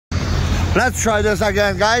Let's try this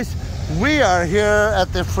again, guys. We are here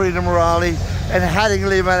at the Freedom Rally in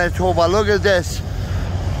Headingley, Manitoba. Look at this.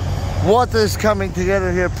 What is coming together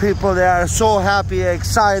here, people? They are so happy,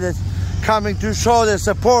 excited, coming to show their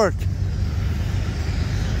support.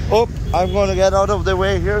 Oh, I'm going to get out of the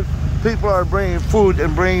way here. People are bringing food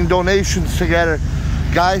and bringing donations together.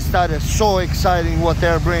 Guys, that is so exciting what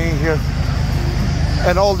they're bringing here.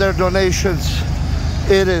 And all their donations.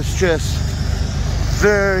 It is just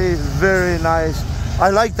very, very nice. I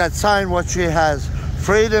like that sign what she has.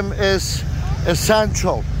 Freedom is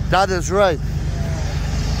essential. That is right.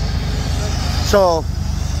 So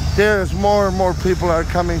there's more and more people are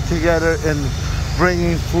coming together and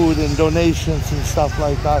bringing food and donations and stuff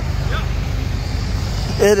like that.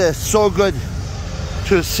 It is so good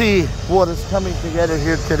to see what is coming together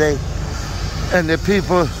here today, and the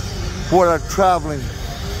people who are traveling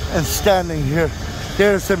and standing here.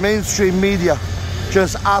 There's the mainstream media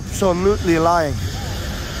just absolutely lying.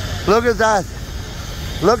 Look at that.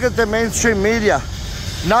 Look at the mainstream media.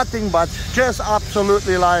 Nothing but just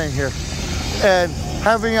absolutely lying here. And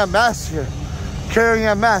having a mess here. Carrying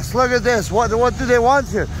a mess. Look at this. What do they want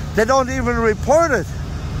here? They don't even report it.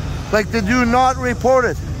 Like, they do not report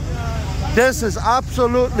it. This is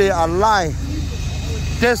absolutely a lie.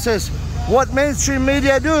 This is what mainstream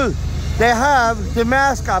media do. They have the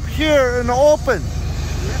mask up here in the open.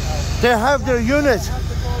 They have their unit.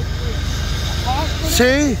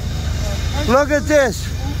 See? Look at this.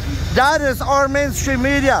 That is our mainstream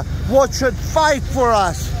media. What should fight for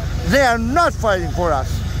us? They are not fighting for us.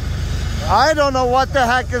 I don't know what the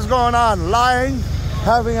heck is going on. Lying,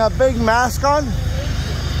 having a big mask on.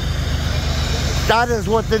 That is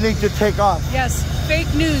what they need to take off. Yes,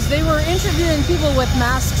 fake news. They were interviewing people with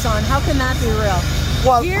masks on. How can that be real?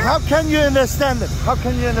 Well, how can you understand it? How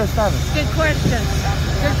can you understand it? Good question.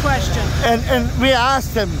 Good question. And we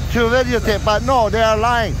asked them to videotape, but no, they are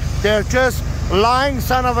lying. They're just lying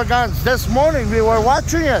son of a guns. This morning we were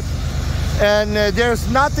watching it, and there's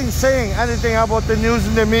nothing saying anything about the news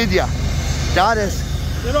in the media. That is...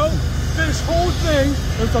 You know, this whole thing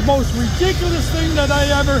is the most ridiculous thing that I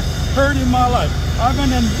ever heard in my life. I'm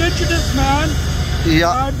an Indigenous man. Yeah.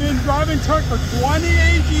 I've been driving truck for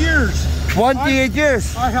 28 years. 28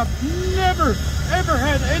 years. I have never, ever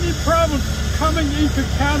had any problems coming into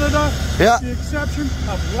Canada, yeah, with the exception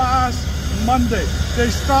of last Monday. They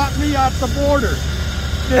stopped me at the border.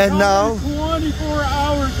 They and now 24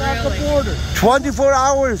 hours at the border. 24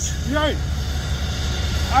 hours? Right.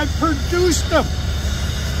 I produced them.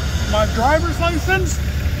 My driver's license.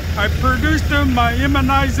 I produced them my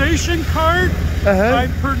immunization card. I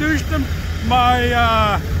produced them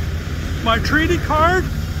my my treaty card.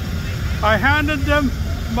 I handed them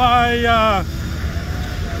my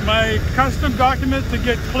my custom document to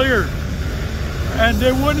get cleared, and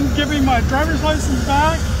they wouldn't give me my driver's license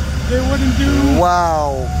back. They wouldn't do.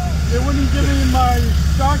 Wow. They wouldn't give me my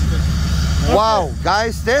document. Okay. Wow,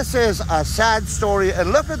 guys, this is a sad story,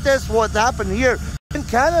 and look at this. What happened here in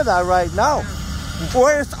Canada right now?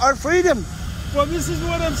 Where's our freedom? Well, this is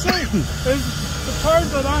what I'm saying. Is the part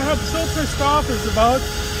that I have so pissed off about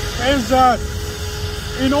is that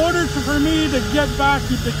in order for me to get back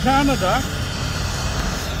into Canada,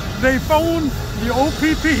 they phoned the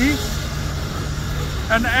OPP,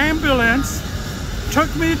 an ambulance,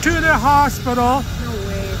 took me to the hospital. No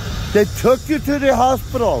way. They took you to the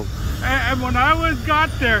hospital? And when I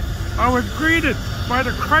got there, I was greeted by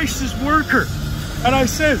the crisis worker. And I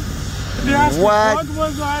said, they asked me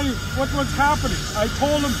what was happening. I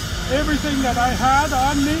told them everything that I had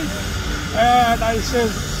on me. And I said,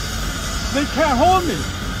 they can't hold me.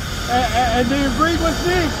 And they agreed with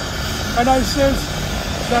me. And I said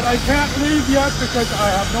that I can't leave yet because I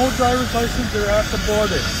have no driver's license. They're at the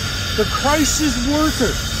border. The crisis worker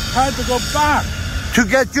had to go back to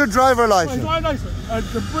get your driver license. My license,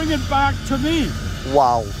 to bring it back to me.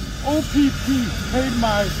 Wow. OPP paid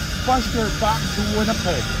my bus fare back to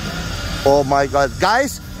Winnipeg. Oh my God.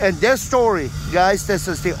 Guys, and this story, guys, this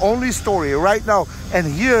is the only story right now. And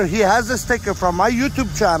here he has a sticker from my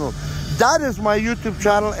YouTube channel. That is my YouTube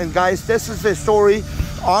channel. And guys, this is the story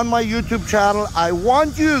on my YouTube channel. I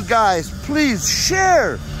want you guys, please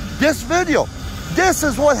share this video. This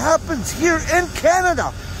is what happens here in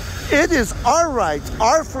Canada. It is our right,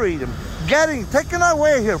 our freedom, taken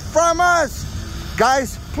away here from us.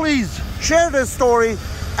 Guys, please share this story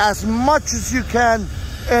as much as you can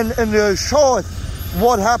and show it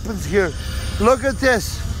what happens here. Look at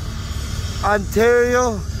this.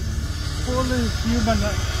 Ontario. Fully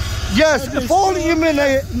humanized. Yes, fully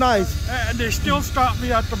humanized. And they still stop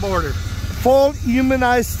me at the border. full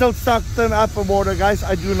humanized, still stuck in apple water, guys.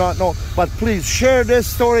 I do not know, but please share this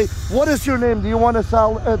story. What is your name? Do you want to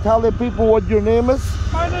tell the people what your name is?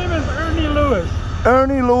 My name is Ernie Lewis.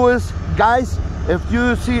 Ernie Lewis. Guys, if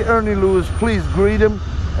you see Ernie Lewis, please greet him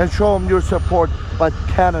and show him your support. But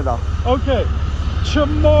Canada. Okay,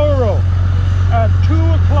 tomorrow at 2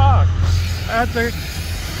 o'clock at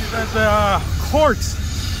the courts,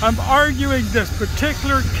 I'm arguing this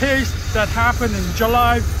particular case that happened in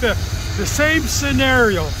July 5th. The same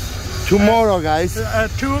scenario. Tomorrow, guys.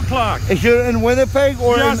 At 2 o'clock. If you're in Winnipeg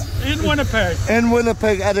or yes, in Winnipeg. In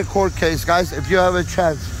Winnipeg at a court case, guys. If you have a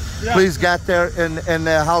chance, please get there and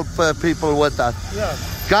help people with that. Yeah.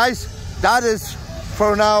 Guys, that is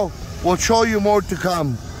for now. We'll show you more to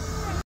come.